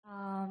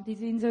Did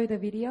you enjoy the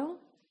video?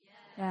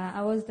 Yeah,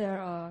 I was there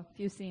a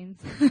few scenes.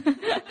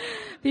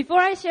 Before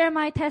I share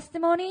my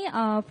testimony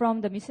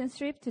from the mission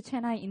trip to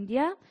Chennai,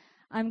 India,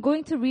 I'm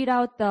going to read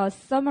out the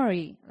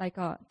summary, like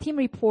a team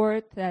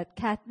report that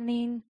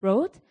Kathleen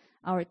wrote,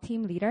 our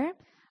team leader.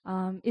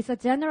 It's a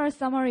general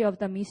summary of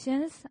the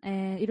missions,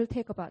 and it'll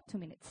take about 2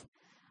 minutes.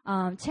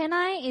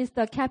 Chennai is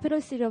the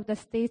capital city of the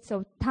states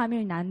of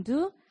Tamil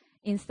Nadu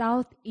in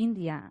South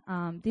India.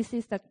 This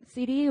is the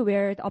city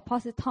where the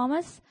Apostle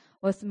Thomas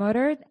was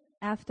murdered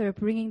after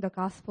bringing the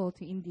gospel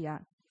to India.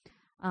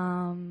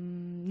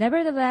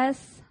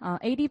 Nevertheless,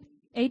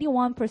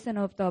 81%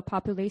 of the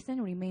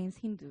population remains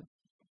Hindu.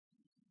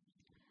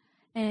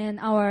 And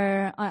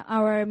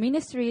our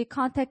ministry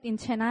contact in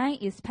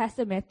Chennai is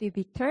Pastor Matthew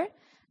Victor,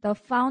 the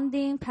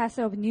founding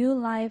pastor of New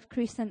Life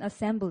Christian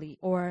Assembly,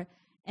 or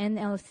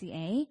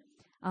NLCA.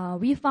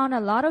 We found a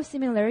lot of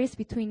similarities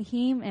between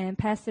him and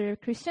Pastor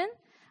Christian.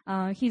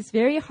 He's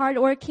very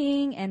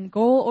hardworking and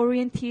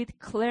goal-oriented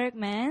cleric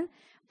man,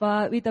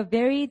 but with a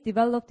very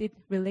developed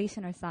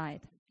relational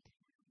side.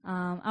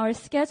 Our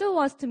schedule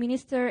was to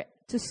minister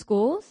to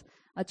schools,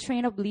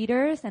 train up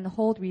leaders, and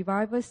hold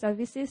revival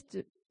services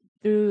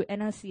through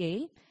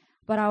NLCA.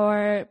 But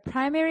our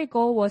primary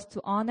goal was to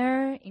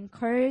honor,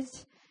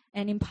 encourage,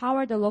 and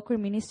empower the local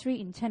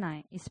ministry in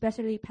Chennai,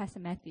 especially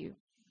Pastor Matthew.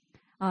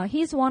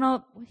 He's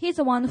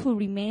the one who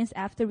remains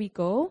after we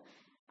go.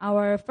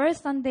 Our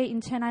first Sunday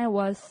in Chennai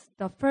was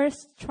the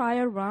first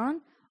trial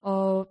run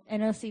of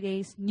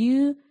NLCA's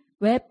new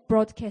web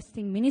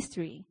broadcasting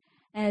ministry.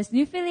 As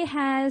New Philly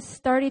has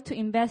started to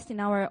invest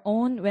in our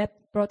own web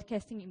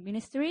broadcasting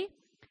ministry,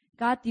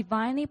 God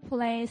divinely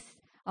placed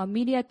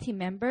media team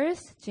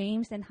members,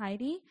 James and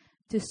Heidi,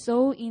 to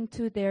sow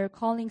into their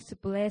callings to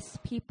bless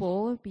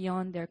people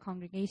beyond their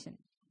congregation.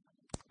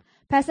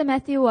 Pastor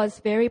Matthew was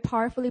very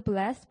powerfully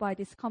blessed by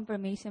this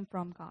confirmation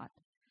from God.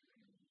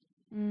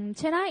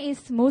 Chennai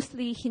is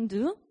mostly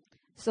Hindu,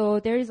 so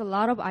there is a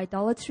lot of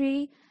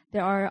idolatry.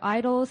 There are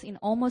idols in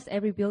almost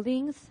every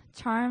building,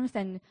 charms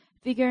and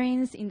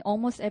figurines in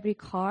almost every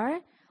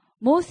car.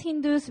 Most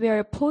Hindus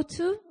wear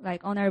potu,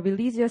 like on our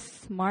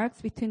religious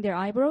marks between their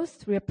eyebrows,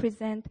 to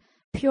represent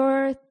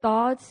pure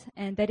thoughts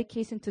and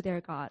dedication to their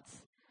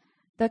gods.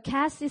 The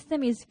caste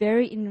system is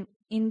very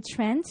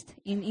entrenched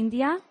in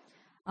India.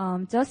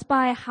 Just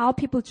by how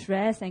people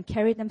dress and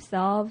carry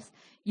themselves,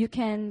 you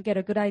can get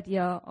a good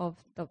idea of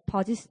the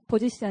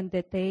position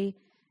that they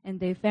and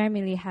their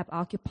family have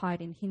occupied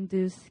in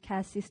Hindus'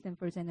 caste system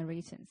for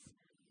generations.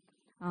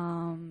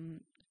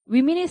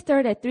 We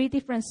ministered at 3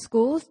 different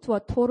schools to a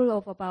total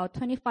of about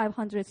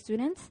 2,500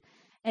 students.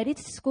 At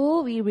each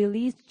school, we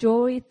released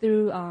joy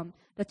through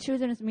the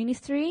children's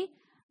ministry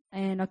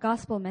and a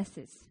gospel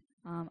message.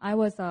 I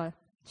was a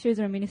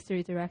children's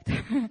ministry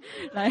director,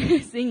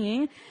 like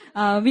singing.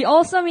 We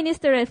also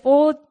ministered at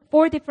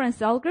four different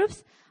cell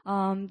groups.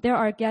 There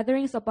are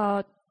gatherings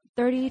about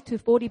 30 to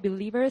 40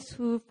 believers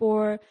who,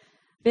 for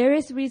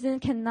various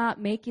reasons, cannot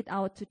make it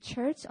out to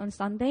church on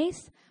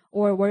Sundays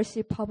or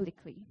worship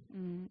publicly.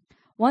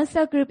 One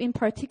cell group in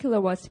particular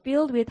was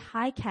filled with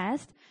high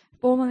caste,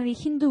 formerly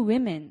Hindu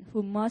women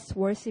who must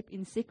worship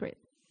in secret.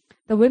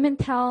 The women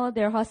tell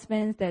their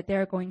husbands that they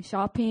are going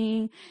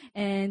shopping,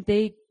 and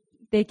they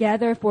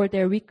gather for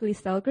their weekly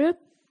cell group.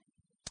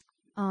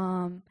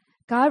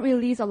 God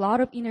released a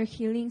lot of inner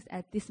healings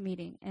at this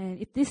meeting.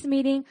 And at this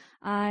meeting,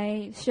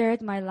 I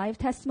shared my life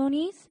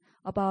testimonies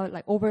about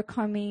like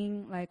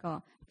overcoming like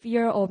a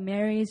fear of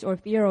marriage or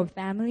fear of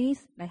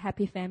families, like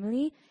happy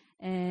family.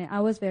 And I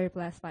was very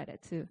blessed by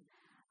that too.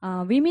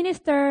 We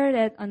ministered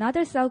at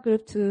another cell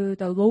group to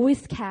the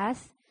lowest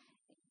caste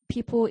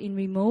people in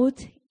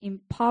remote,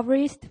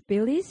 impoverished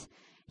village.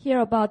 Here,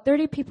 about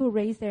 30 people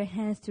raised their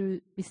hands to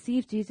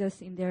receive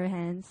Jesus in their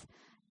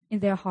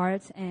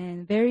hearts,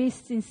 and very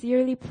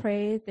sincerely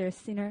prayed the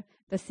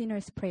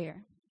sinner's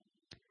prayer.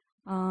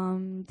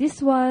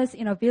 This was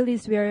in a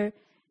village where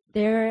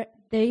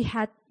they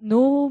had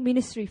no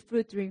ministry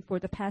fruit for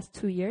the past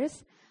 2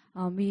 years.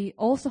 We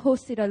also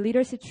hosted a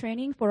leadership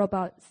training for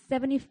about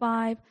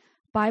 75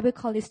 Bible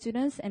college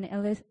students and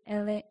NLCA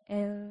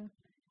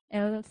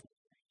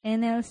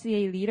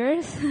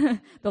leaders,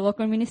 the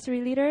local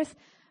ministry leaders.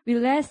 We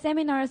led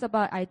seminars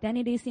about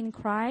identities in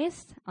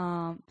Christ,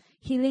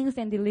 healings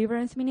and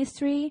deliverance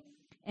ministry,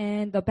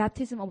 and the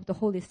baptism of the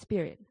Holy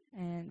Spirit,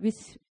 and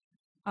which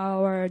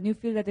our New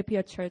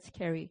Philadelphia Church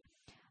carry.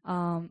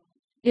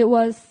 It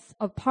was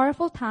a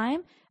powerful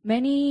time.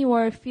 Many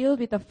were filled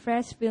with a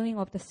fresh feeling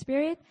of the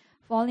Spirit,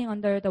 falling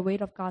under the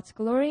weight of God's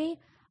glory.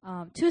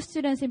 2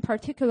 students in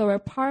particular were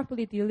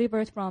powerfully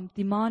delivered from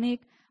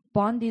demonic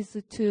bondage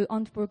to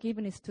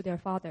unforgiveness to their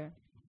father.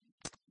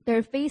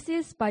 Their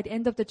faces by the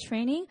end of the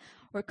training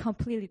were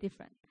completely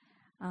different.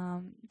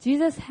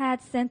 Jesus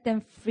had sent them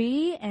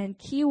free, and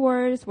key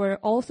words were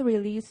also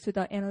released to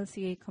the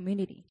NLCA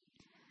community.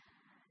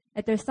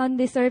 At their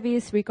Sunday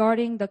service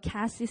regarding the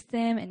caste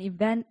system and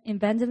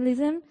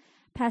evangelism,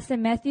 Pastor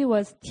Matthew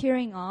was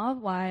tearing up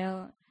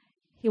while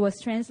he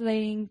was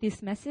translating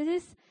these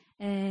messages,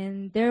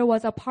 and there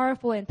was a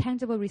powerful and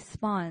tangible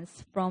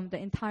response from the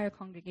entire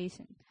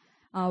congregation.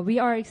 We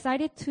are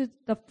excited to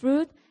the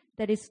fruit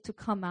that is to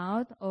come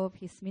out of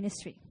his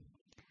ministry.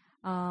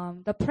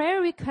 The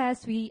prayer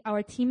requests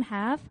our team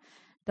have,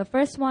 the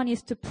first one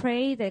is to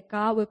pray that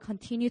God will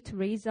continue to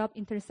raise up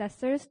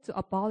intercessors to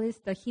abolish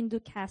the Hindu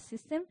caste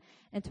system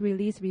and to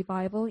release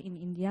revival in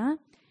India,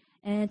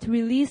 and to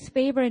release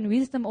favor and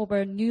wisdom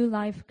over New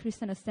Life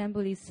Christian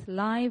Assembly's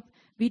live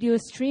video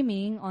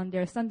streaming on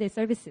their Sunday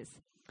services.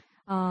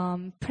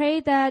 Pray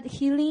that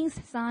healings,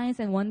 signs,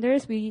 and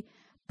wonders will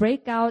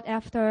break out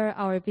after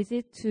our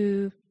visit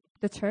to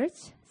the church,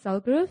 cell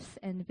groups,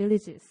 and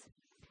villages.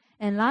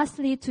 And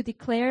lastly, to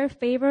declare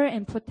favor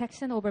and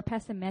protection over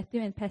Pastor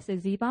Matthew and Pastor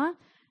Ziba,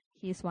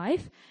 his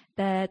wife,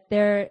 that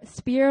their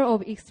sphere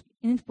of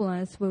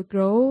influence will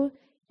grow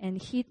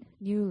and hit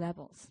new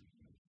levels.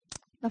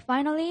 But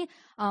finally,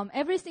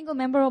 every single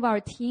member of our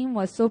team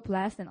was so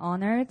blessed and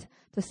honored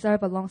to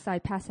serve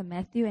alongside Pastor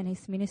Matthew and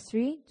his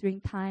ministry during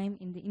time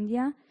in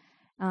India.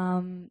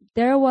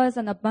 There was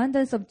an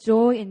abundance of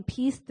joy and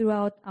peace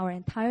throughout our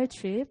entire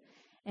trip,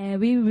 and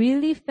we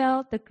really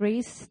felt the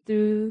grace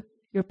through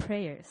your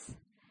prayers.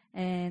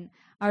 And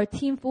our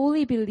team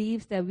fully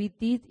believes that we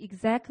did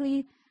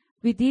exactly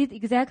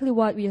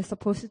what we are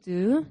supposed to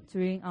do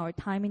during our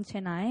time in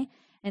Chennai,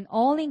 and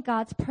all in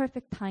God's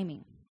perfect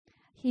timing.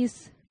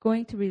 He's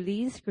going to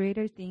release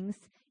greater things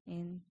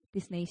in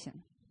this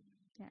nation.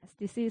 Yes,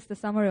 this is the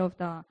summary of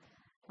the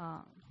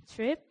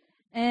trip.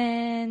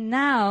 And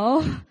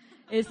now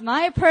is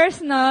my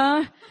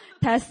personal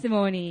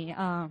testimony.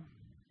 All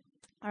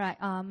right,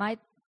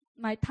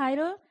 my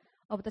title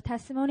of the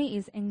testimony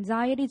is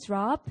Anxiety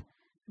Drop,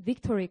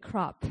 Victory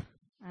Crop.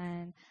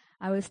 And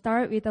I will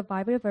start with the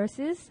Bible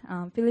verses,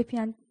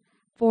 Philippians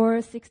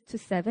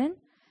 4:6-7.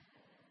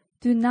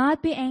 Do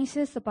not be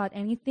anxious about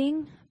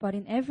anything, but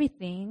in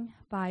everything,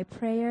 by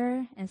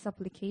prayer and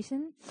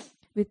supplication,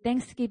 with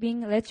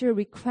thanksgiving, let your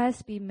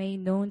requests be made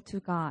known to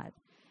God.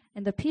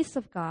 And the peace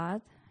of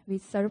God,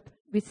 which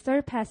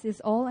surpasses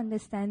all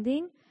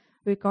understanding,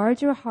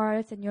 regard your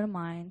hearts and your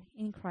mind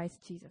in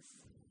Christ Jesus.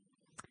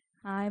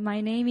 Hi, my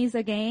name is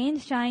again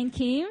Shine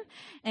Kim,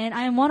 and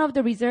I am one of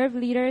the reserve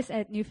leaders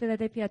at New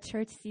Philadelphia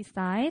Church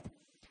Seaside.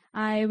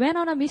 I went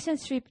on a mission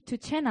trip to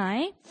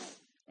Chennai,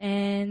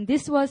 and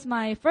this was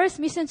my first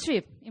mission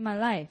trip in my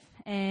life,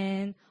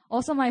 and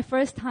also my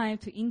first time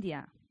to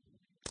India.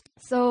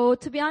 So,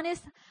 to be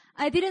honest,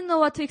 I didn't know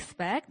what to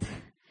expect,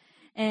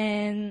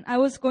 and I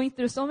was going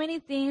through so many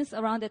things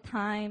around the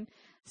time,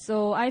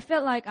 so I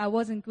felt like I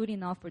wasn't good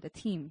enough for the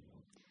team.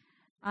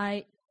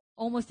 I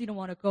almost didn't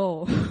want to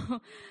go.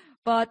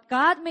 But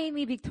God made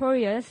me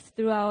victorious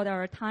throughout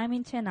our time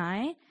in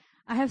Chennai.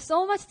 I have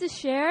so much to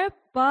share,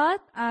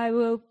 but I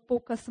will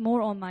focus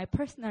more on my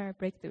personal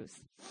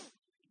breakthroughs.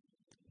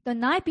 The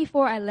night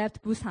before I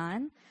left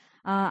Busan,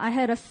 I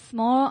had a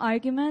small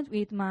argument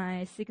with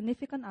my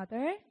significant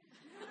other,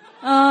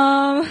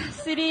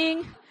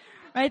 sitting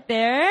right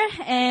there.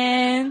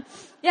 And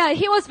yeah,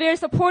 he was very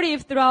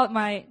supportive throughout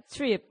my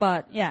trip,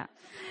 but yeah.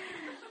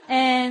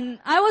 And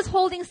I was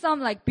holding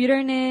some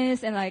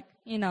bitterness and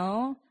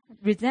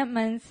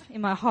resentments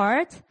in my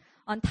heart.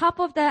 On top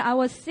of that, I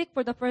was sick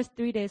for the first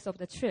 3 days of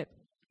the trip.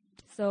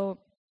 So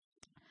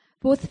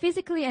both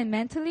physically and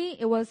mentally,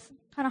 it was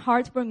kind of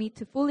hard for me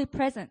to fully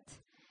present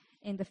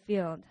in the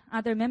field.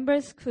 Other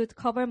members could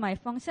cover my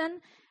function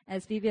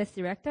as VBS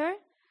director,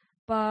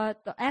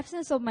 but the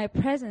absence of my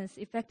presence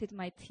affected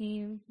my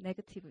team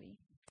negatively.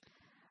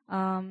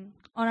 On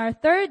our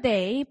third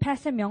day,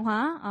 Pastor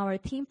Myunghwa, our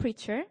team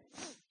preacher,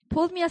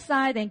 pulled me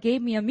aside and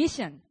gave me a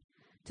mission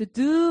to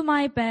do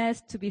my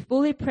best to be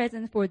fully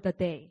present for the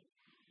day.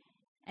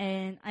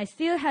 And I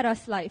still had a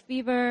slight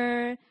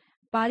fever,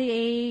 body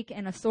ache,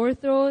 and a sore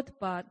throat,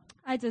 but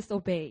I just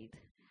obeyed.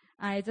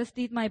 I just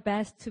did my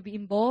best to be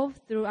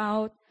involved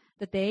throughout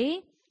the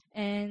day.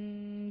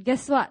 And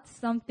guess what?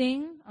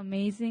 Something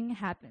amazing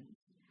happened.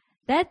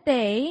 That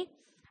day,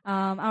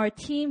 our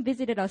team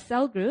visited a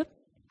cell group,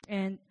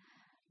 and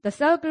the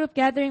cell group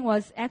gathering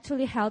was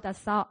actually held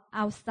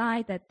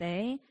outside that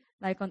day,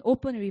 like an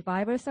open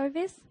revival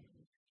service.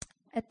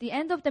 At the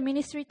end of the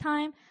ministry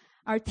time,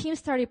 our team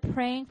started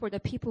praying for the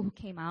people who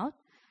came out.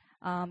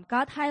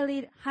 God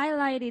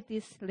highlighted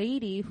this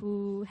lady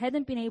who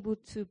hadn't been able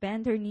to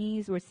bend her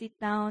knees or sit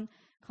down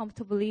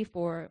comfortably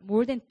for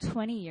more than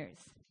 20 years.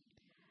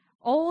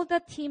 All the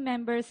team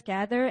members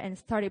gathered and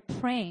started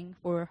praying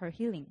for her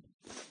healing.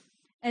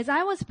 As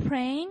I was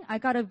praying, I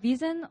got a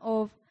vision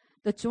of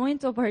the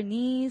joints of her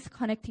knees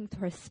connecting to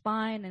her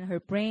spine and her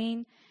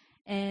brain,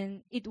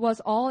 and it was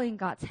all in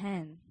God's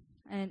hand.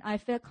 And I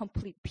felt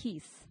complete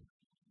peace.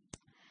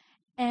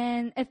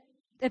 And at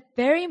that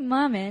very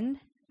moment,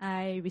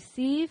 I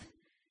received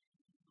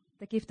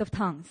the gift of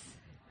tongues,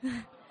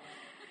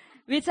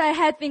 which I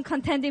had been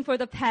contending for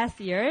the past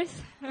years.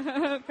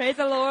 Praise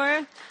the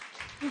Lord.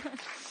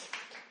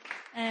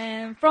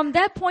 And from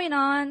that point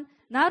on,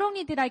 not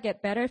only did I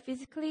get better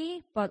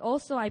physically, but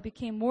also I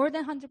became more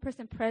than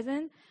 100%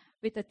 present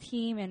with the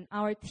team, and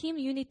our team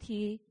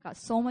unity got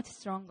so much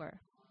stronger.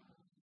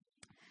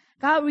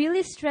 God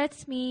really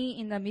stretched me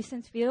in the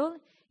mission field.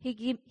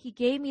 He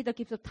gave me the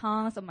gift of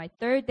tongues on my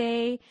third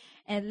day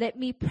and let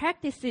me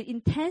practice it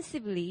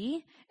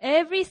intensively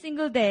every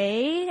single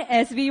day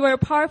as we were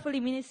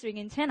powerfully ministering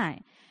in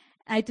Chennai.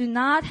 I do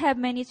not have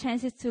many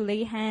chances to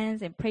lay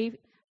hands and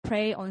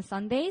pray on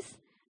Sundays,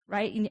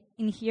 right,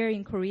 in here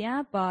in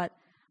Korea, but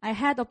I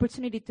had the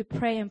opportunity to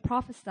pray and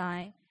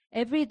prophesy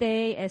every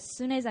day as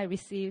soon as I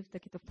received the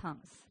gift of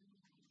tongues.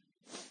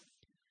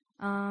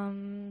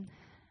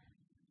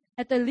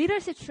 At the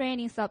leadership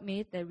training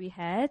summit that we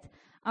had,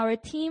 our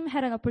team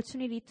had an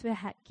opportunity to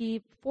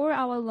give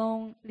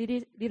 4-hour-long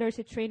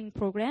leadership training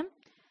program,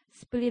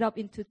 split up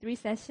into 3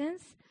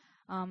 sessions.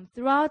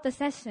 Throughout the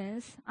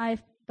sessions,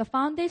 the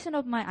foundation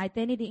of my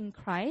identity in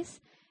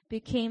Christ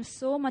became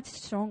so much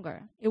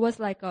stronger. It was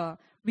like a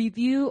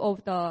review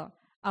of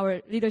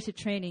our leadership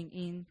training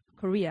in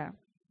Korea.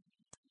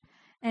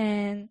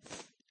 And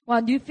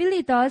what New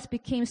Philly does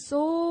became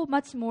so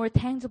much more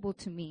tangible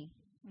to me.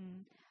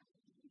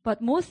 But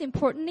most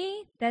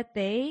importantly, that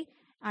day,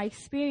 I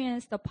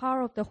experienced the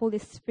power of the Holy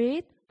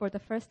Spirit for the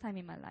first time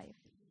in my life.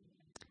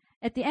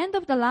 At the end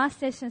of the last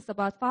sessions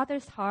about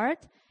Father's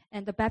heart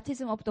and the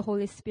baptism of the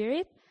Holy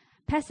Spirit,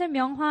 Pastor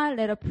Myung-hwa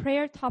led a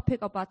prayer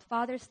topic about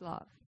Father's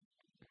love.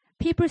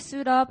 People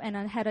stood up and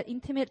had an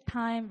intimate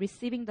time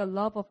receiving the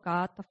love of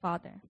God the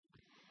Father.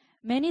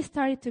 Many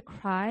started to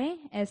cry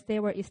as they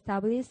were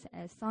established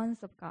as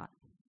sons of God.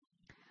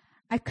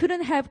 I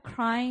couldn't help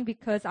crying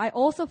because I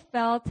also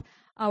felt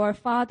our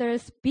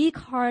Father's big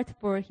heart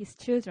for His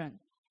children.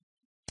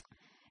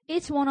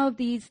 Each one of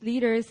these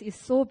leaders is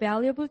so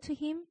valuable to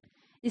Him,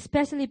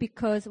 especially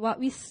because what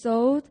we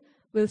sowed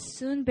will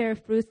soon bear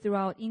fruit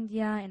throughout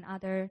India and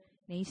other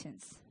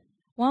nations.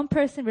 One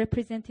person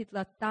represented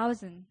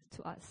 1,000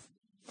 to us.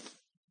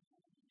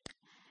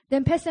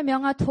 Then Pastor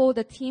Myung-ha told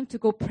the team to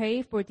go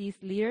pray for these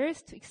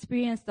leaders to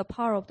experience the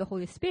power of the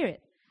Holy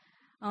Spirit.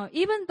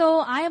 Even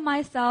though I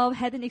myself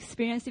hadn't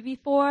experienced it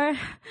before,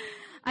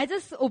 I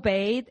just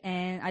obeyed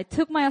and I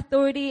took my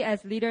authority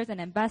as leaders and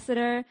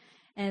ambassador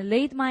and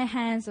laid my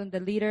hands on the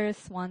leaders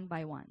one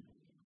by one.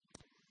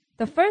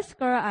 The first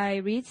girl I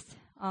reached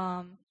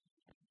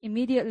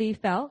immediately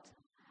felt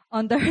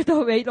under the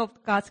weight of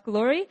God's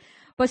glory,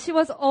 but she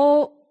was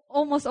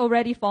almost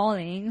already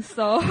falling,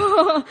 so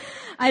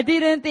I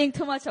didn't think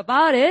too much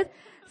about it.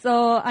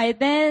 So I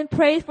then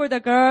prayed for the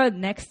girl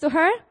next to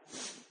her,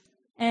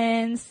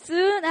 and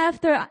soon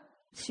after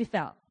she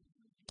fell.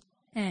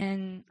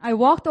 And I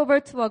walked over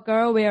to a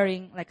girl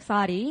wearing like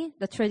sari,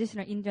 the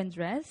traditional Indian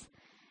dress,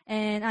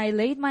 and I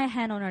laid my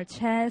hand on her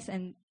chest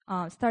and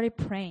started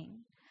praying.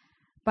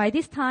 By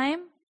this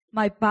time,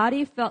 my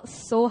body felt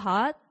so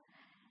hot,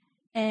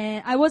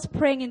 and I was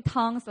praying in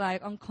tongues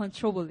like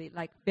uncontrollably,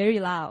 like very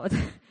loud.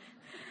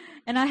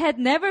 And I had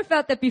never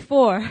felt that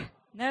before,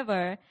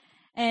 never.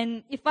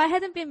 And if I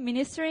hadn't been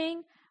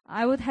ministering,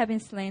 I would have been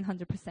slain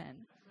 100%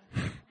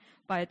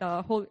 by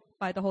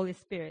the Holy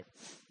Spirit.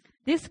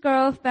 This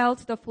girl fell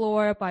to the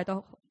floor by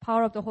the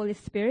power of the Holy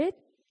Spirit,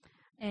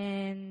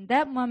 and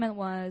that moment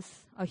was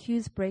a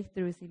huge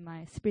breakthrough in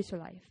my spiritual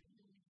life.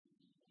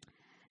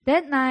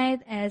 That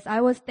night, as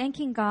I was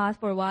thanking God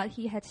for what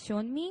He had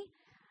shown me,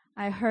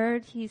 I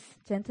heard His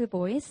gentle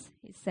voice.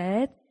 He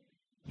said,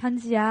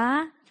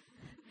 "현지야."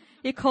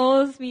 He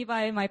calls me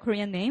by my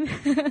Korean name.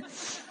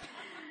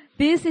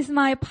 "This is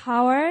my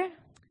power.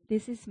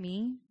 This is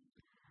me.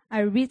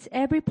 I reach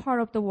every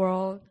part of the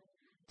world,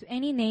 to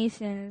any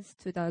nations,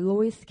 to the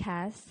lowest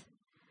caste.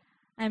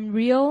 I'm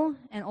real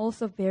and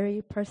also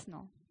very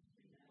personal.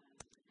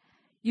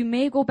 You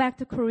may go back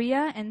to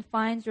Korea and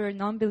find your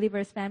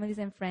non-believers, families,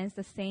 and friends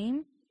the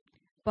same,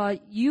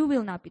 but you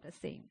will not be the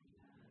same.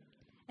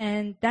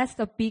 And that's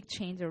the big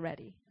change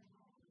already.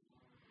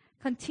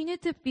 Continue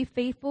to be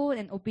faithful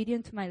and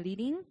obedient to my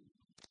leading.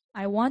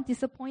 I won't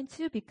disappoint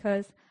you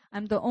because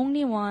I'm the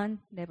only one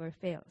never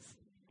fails."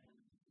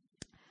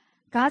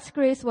 God's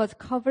grace was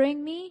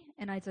covering me,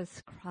 and I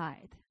just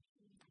cried.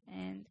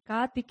 And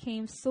God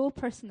became so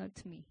personal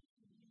to me.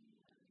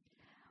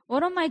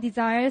 One of my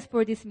desires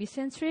for this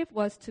mission trip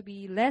was to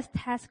be less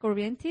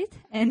task-oriented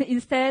and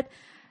instead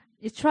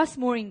trust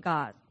more in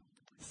God.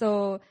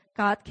 So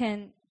God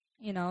can,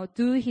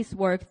 do His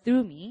work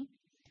through me.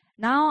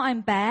 Now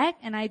I'm back,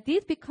 and I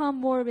did become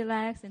more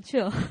relaxed and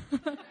chill.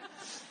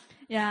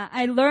 Yeah,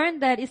 I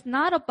learned that it's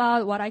not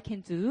about what I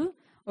can do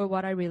or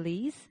what I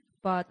release,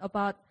 but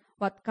about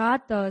what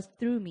God does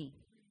through me.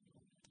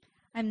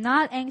 I'm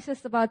not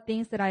anxious about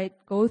things that I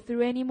go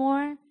through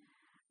anymore.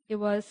 It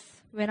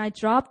was when I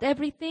dropped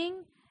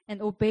everything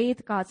and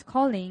obeyed God's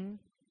calling,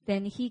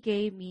 then He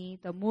gave me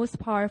the most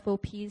powerful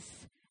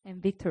peace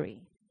and victory.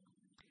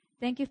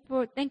 Thank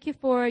you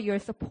for your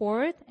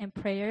support and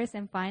prayers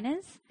and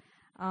finance.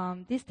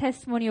 This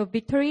testimony of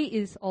victory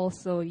is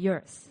also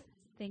yours.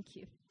 Thank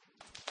you.